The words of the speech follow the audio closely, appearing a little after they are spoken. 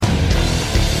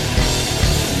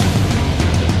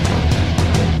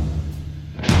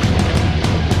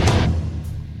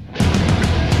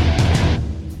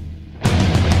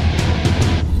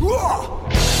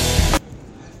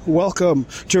Welcome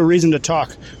to A Reason to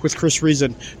Talk with Chris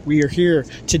Reason. We are here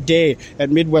today at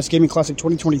Midwest Gaming Classic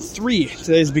 2023.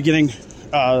 Today's beginning.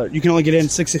 You can only get in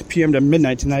 6 p.m. to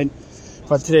midnight tonight,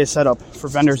 but today's set up for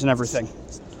vendors and everything.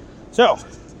 So,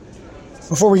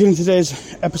 before we get into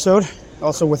today's episode,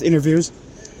 also with interviews,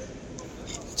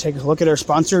 take a look at our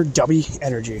sponsor, W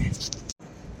Energy.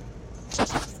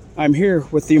 I'm here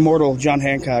with the immortal John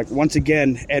Hancock once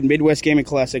again at Midwest Gaming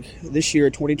Classic this year,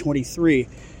 2023.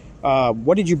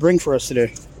 What did you bring for us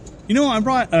today? You know, I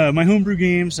brought my homebrew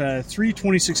games, 3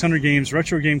 2600 games,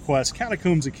 Retro Game Quest,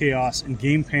 Catacombs of Chaos, and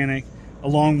Game Panic,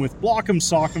 along with Block'em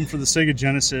Sock'em for the Sega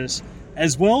Genesis.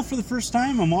 As well, for the first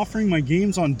time, I'm offering my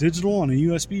games on digital on a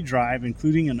USB drive,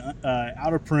 including an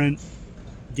out-of-print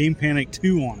Game Panic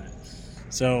 2 on it.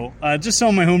 So, just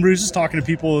selling my homebrews, just talking to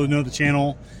people who know the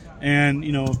channel, and,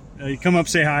 you know, come up,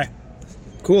 say hi.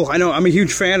 Cool. I know I'm a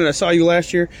huge fan, and I saw you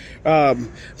last year.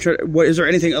 Is there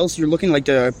anything else you're looking like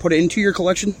to put into your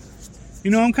collection? You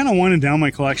know, I'm kind of winding down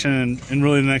my collection, and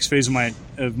really the next phase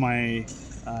of my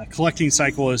collecting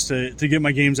cycle is to get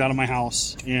my games out of my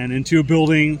house and into a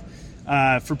building.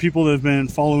 For people that have been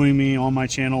following me on my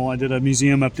channel, I did a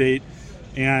museum update,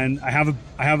 and I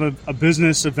have a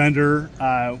business, a vendor,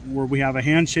 where we have a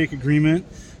handshake agreement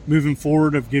moving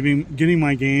forward of getting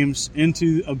my games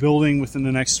into a building within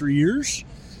the next 3 years.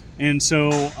 And so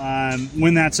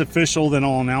when that's official, then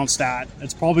I'll announce that.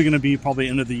 It's probably going to be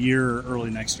end of the year or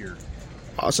early next year.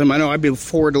 Awesome. I know I'd be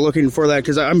forward to looking for that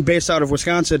because I'm based out of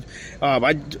Wisconsin.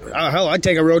 I'd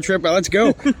take a road trip. Let's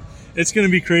go. It's going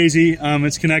to be crazy.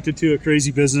 It's connected to a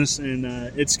crazy business, and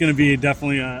it's going to be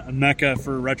definitely a mecca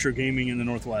for retro gaming in the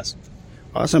Northwest.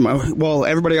 Awesome. Well,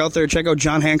 everybody out there, check out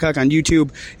John Hancock on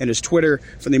YouTube and his Twitter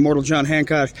for the immortal John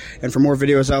Hancock, and for more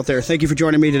videos out there. Thank you for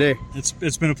joining me today.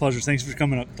 It's been a pleasure. Thanks for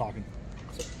coming up and talking.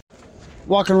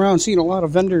 Walking around, seeing a lot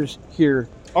of vendors here,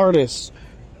 artists,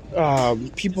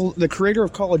 people. The creator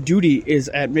of Call of Duty is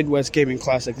at Midwest Gaming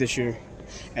Classic this year,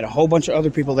 and a whole bunch of other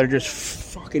people that are just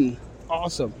fucking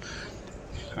awesome.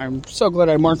 I'm so glad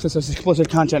I marked this as explicit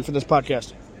content for this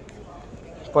podcast.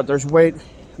 But there's more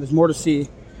to see.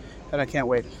 And I can't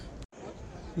wait.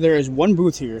 There is one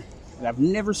booth here, and I've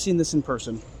never seen this in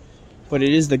person, but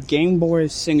it is the Game Boy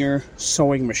Singer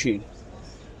sewing machine,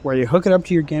 where you hook it up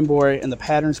to your Game Boy and the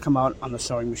patterns come out on the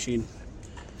sewing machine.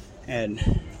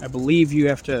 And I believe you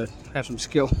have to have some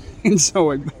skill in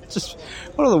sewing. It's just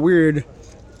one of the weird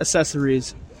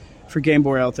accessories for Game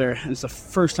Boy out there. And it's the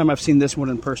first time I've seen this one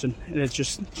in person, and it's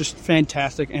just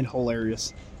fantastic and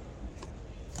hilarious.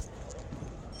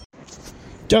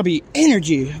 W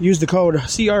Energy. Use the code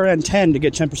CRN10 to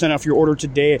get 10% off your order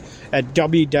today at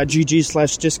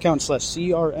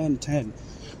w.gg/discount/CRN10.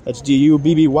 That's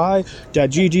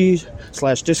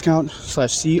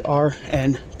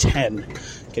DUBBY.gg/discount/CRN10.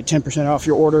 Get 10% off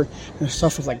your order. There's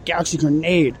stuff with like Galaxy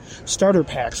Grenade, starter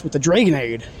packs with the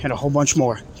Dragonade, and a whole bunch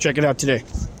more. Check it out today.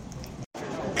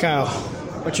 Kyle,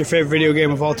 what's your favorite video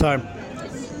game of all time?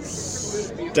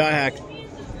 Die Hack.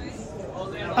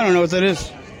 I don't know what that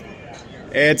is.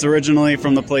 It's originally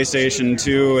from the PlayStation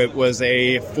 2. It was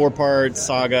a 4-part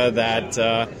saga that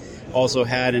also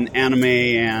had an anime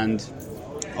and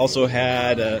also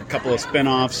had a couple of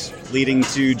spin-offs leading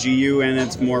to GU and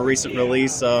its more recent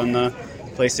release on the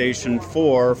PlayStation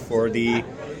 4 for the,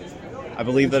 I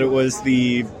believe that it was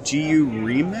the GU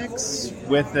remix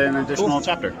with an additional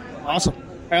chapter. Awesome.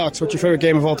 Alex, what's your favorite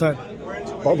game of all time?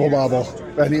 Bubble Bobble,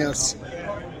 NES.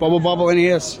 Bubble Bobble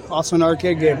NES, also an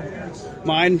arcade game.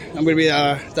 Mine, I'm going to be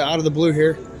the out of the blue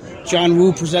here. John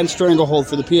Woo presents Stranglehold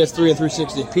for the PS3 and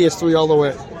 360. PS3 all the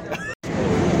way.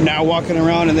 Now walking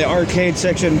around in the arcade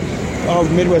section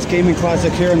of Midwest Gaming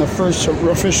Classic here on the first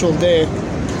official day.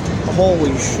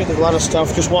 Holy shit, there's a lot of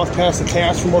stuff. Just walked past the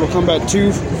cast from Mortal Kombat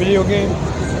 2 video game.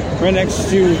 Right next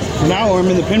to, now I'm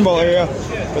in the pinball area,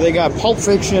 where they got Pulp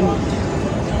Fiction,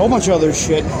 a whole bunch of other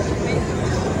shit.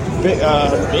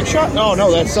 Big Shot? No,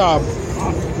 that's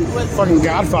fucking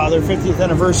Godfather 50th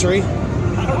anniversary.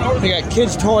 They got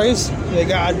kids' toys. They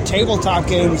got tabletop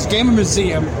games. Game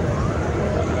Museum.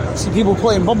 See people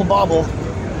playing Bubble Bobble.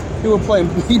 People playing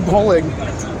Wii Bowling.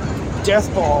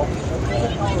 Death Ball.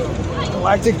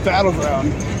 Galactic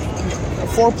Battleground. A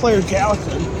 4-player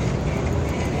Galaxy.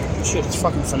 Shit, it's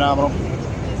fucking phenomenal.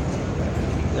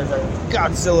 There's a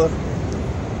Godzilla. A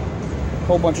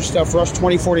whole bunch of stuff. Rush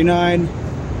 2049.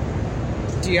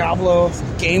 Diablo,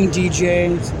 Game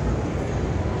DJs, a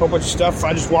whole bunch of stuff.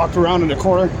 I just walked around in the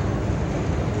corner.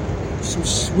 Some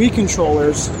sweet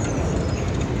controllers.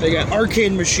 They got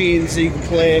arcade machines that you can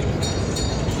play. A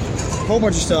whole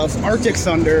bunch of stuff. Arctic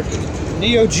Thunder,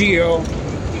 Neo Geo.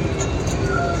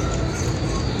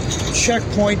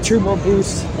 Checkpoint, Turbo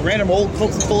Boost, a random old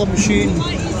Coca-Cola machine,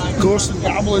 Ghosts and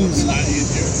Goblins.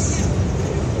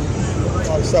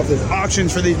 All this stuff. There's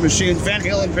auctions for these machines. Van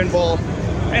Halen pinball.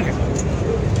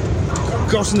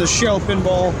 Ghost in the Shell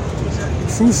pinball.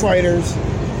 Foo Fighters.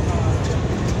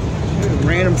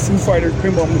 Random Foo Fighters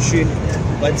pinball machine.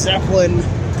 Led Zeppelin.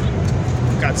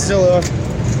 Godzilla.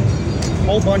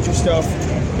 Whole bunch of stuff.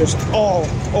 Just all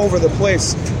over the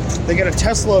place. They got a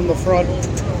Tesla in the front.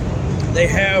 They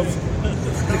have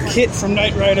the kit from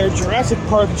Knight Rider, Jurassic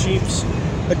Park Jeeps,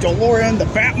 the DeLorean, the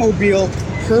Batmobile,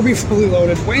 Kirby Fully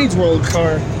Loaded, Wayne's World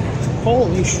car.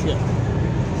 Holy shit.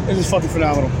 This is fucking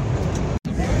phenomenal.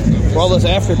 Well, this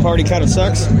after party kind of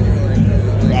sucks.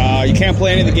 You can't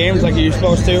play any of the games like you're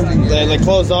supposed to. They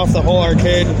closed off the whole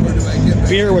arcade.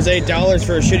 Beer was $8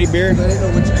 for a shitty beer.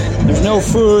 There's no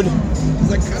food.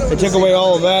 They took away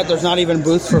all of that. There's not even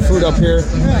booths for food up here.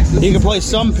 You can play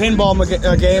some pinball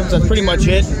games. That's pretty much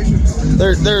it.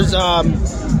 There's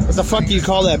what the fuck do you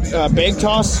call that? Bag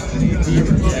toss?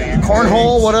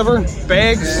 Cornhole, whatever.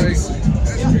 Bags.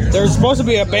 There's supposed to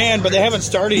be a band, but they haven't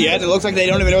started yet. It looks like they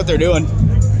don't even know what they're doing.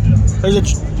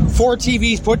 There's 4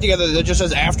 TVs put together that just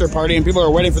says after party, and people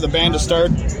are waiting for the band to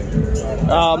start.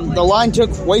 The line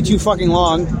took way too fucking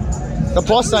long. The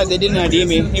plus side, they didn't ID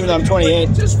me, even though I'm 28.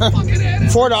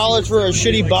 $4 for a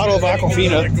shitty bottle of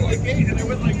Aquafina.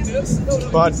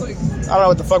 But I don't know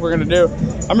what the fuck we're gonna do.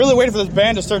 I'm really waiting for this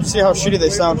band to start to see how shitty they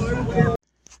sound.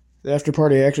 The after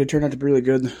party actually turned out to be really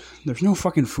good. There's no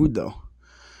fucking food though.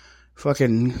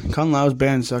 Fucking Kung Lao's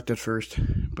band sucked at first,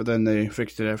 but then they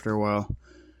fixed it after a while.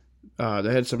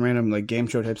 They had some random game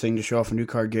show type thing to show off a new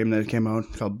card game that came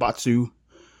out called Batsu,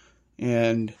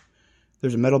 and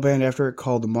there's a metal band after it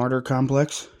called the Martyr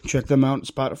Complex. Check them out on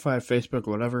Spotify, Facebook,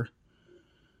 whatever.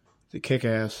 They kick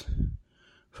ass.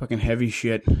 Fucking heavy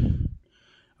shit. I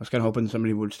was kind of hoping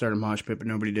somebody would start a mosh pit, but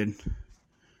nobody did.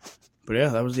 But yeah,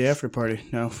 that was the after party.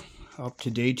 Now up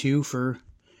to day 2 for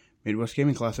Midwest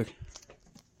Gaming Classic.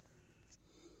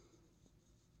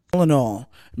 All in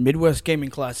all, Midwest Gaming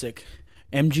Classic,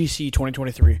 MGC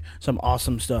 2023. Some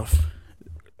awesome stuff.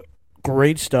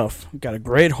 Great stuff. Got a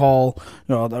great haul.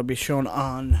 That'll be shown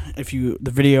on the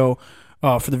video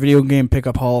for the video game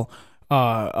pickup haul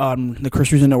on the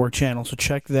Chris Reason Network channel. So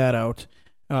check that out.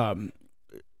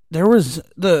 There was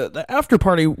the after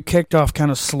party kicked off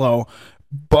kind of slow,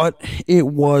 but it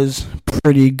was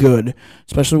pretty good,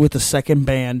 especially with the second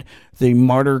band, the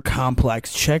Martyr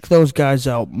Complex. Check those guys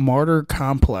out. Martyr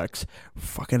Complex,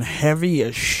 fucking heavy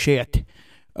as shit.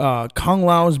 Kung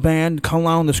Lao's band, Kung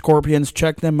Lao and the Scorpions,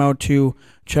 check them out too.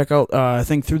 Check out, I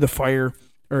think, Through the Fire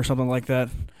or something like that.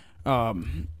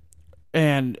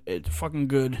 And it's fucking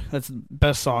good. That's the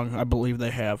best song I believe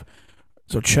they have.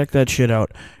 So check that shit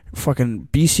out. Fucking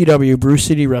BCW, Bruce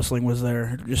City Wrestling was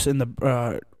there, just in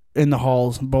the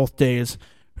halls both days.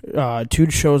 2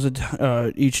 shows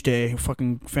each day.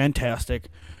 Fucking fantastic.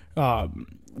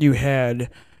 You had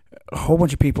a whole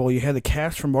bunch of people. You had the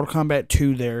cast from Mortal Kombat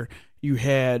 2 there. You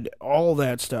had all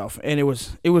that stuff, and it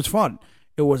was fun.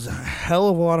 It was a hell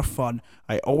of a lot of fun.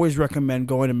 I always recommend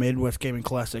going to Midwest Gaming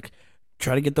Classic.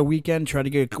 Try to get the weekend, try to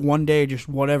get one day, just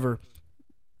whatever.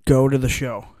 Go to the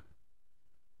show.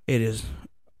 It is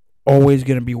always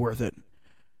going to be worth it.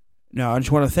 Now, I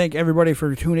just want to thank everybody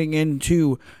for tuning in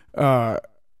to the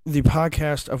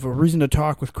podcast of A Reason to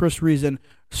Talk with Chris Reason.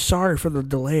 Sorry for the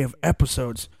delay of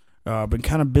episodes. Been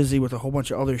kind of busy with a whole bunch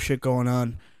of other shit going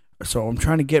on. So I'm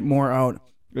trying to get more out,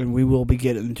 and we will be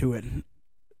getting into it.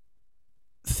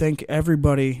 Thank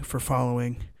everybody for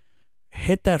following.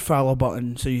 Hit that follow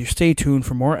button so you stay tuned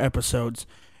for more episodes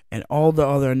and all the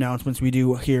other announcements we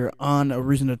do here on A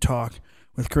Reason to Talk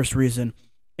with Chris Reason.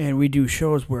 And we do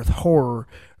shows with horror,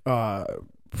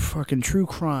 fucking true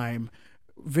crime,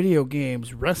 video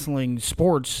games, wrestling,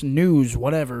 sports, news,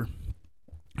 whatever.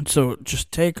 So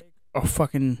just take a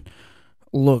fucking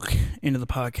look into the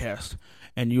podcast,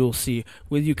 and you'll see.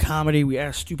 We do comedy, we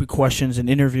ask stupid questions and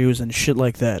interviews and shit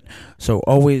like that. So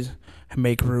always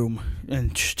make room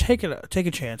and just take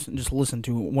a chance and just listen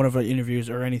to one of our interviews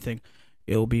or anything.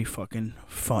 It'll be fucking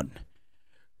fun.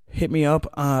 Hit me up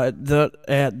at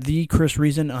the Chris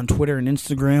Reason on Twitter and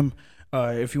Instagram.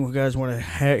 If you guys want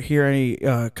to hear any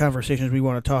conversations we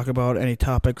want to talk about, any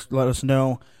topics, let us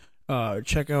know.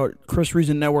 Check out Chris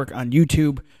Reason Network on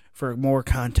YouTube for more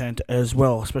content as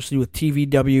well, especially with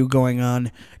TVW going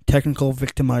on, Technical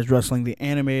Victimized Wrestling, the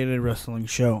animated wrestling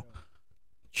show.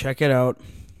 Check it out.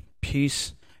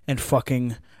 Peace and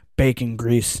fucking bacon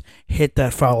grease. Hit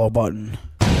that follow button.